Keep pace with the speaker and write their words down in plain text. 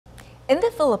In the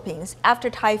Philippines, after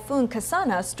Typhoon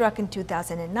Kasana struck in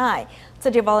 2009,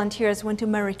 city volunteers went to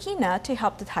Marikina to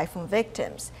help the typhoon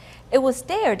victims. It was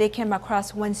there they came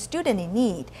across one student in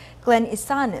need, Glenn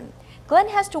Isanan. Glenn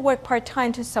has to work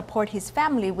part-time to support his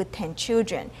family with 10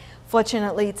 children.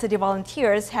 Fortunately, city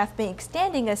volunteers have been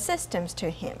extending assistance to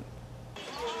him.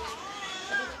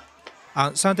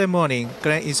 On Sunday morning,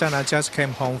 Glenn Isanan just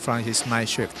came home from his night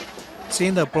shift.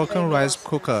 Seeing the broken rice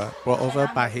cooker brought over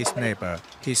by his neighbor,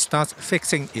 he starts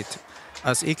fixing it,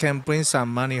 as it can bring some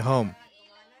money home.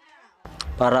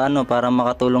 Para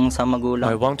makatulong sa magulang.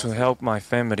 I want to help my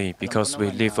family because we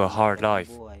live a hard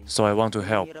life, so I want to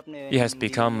help. It has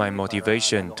become my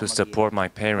motivation to support my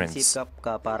parents.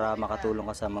 Para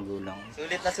makatulong ka sa magulang.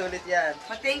 Sulit na sulit yan.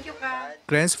 Thank you,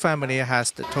 Glenn's family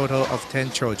has the total of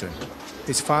 10 children.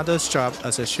 His father's job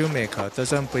as a shoemaker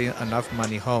doesn't bring enough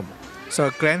money home, so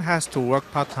Glenn has to work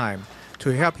part-time to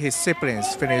help his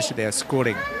siblings finish their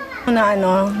schooling.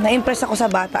 Na-impress ako sa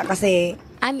bata kasi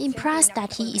I'm impressed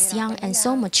that he is young and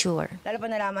so mature. lalo pa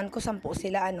nalaman ko 10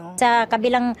 sila Sa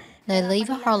kabilang They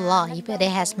live a hard life, but it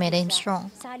has made him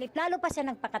strong. salip, lalo pa siya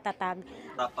nagpakatatag.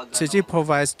 City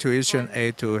provides tuition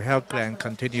aid to help Glenn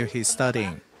continue his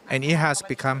studying, and it has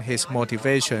become his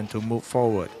motivation to move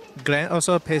forward. Glenn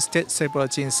also pasted several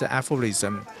Jin's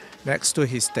aphorisms next to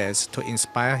his desk to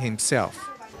inspire himself.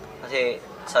 Kasi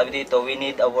sabi dito, we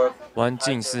need a work. One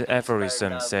Jing's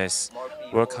aphorism says,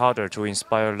 "Work harder to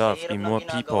inspire love in more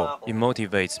people." It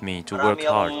motivates me to work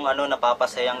hard.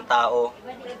 Napapasayang tao.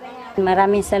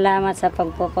 Maraming salamat sa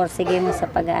pagpupursige mo sa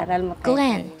pag-aaral mo.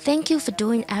 Glenn, thank you for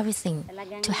doing everything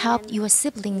to help your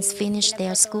siblings finish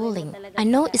their schooling. I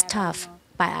know it's tough,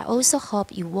 but I also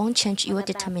hope you won't change your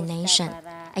determination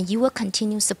and you will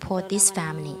continue to support this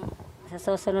family.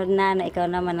 Sa susunod na ikaw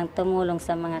naman ang tumulong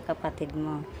sa mga kapatid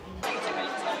mo.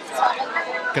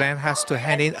 Glenn has to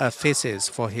hand in a thesis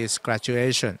for his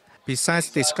graduation.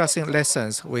 Besides discussing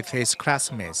lessons with his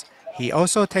classmates, he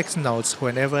also takes notes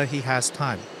whenever he has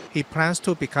time. He plans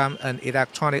to become an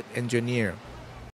electronic engineer.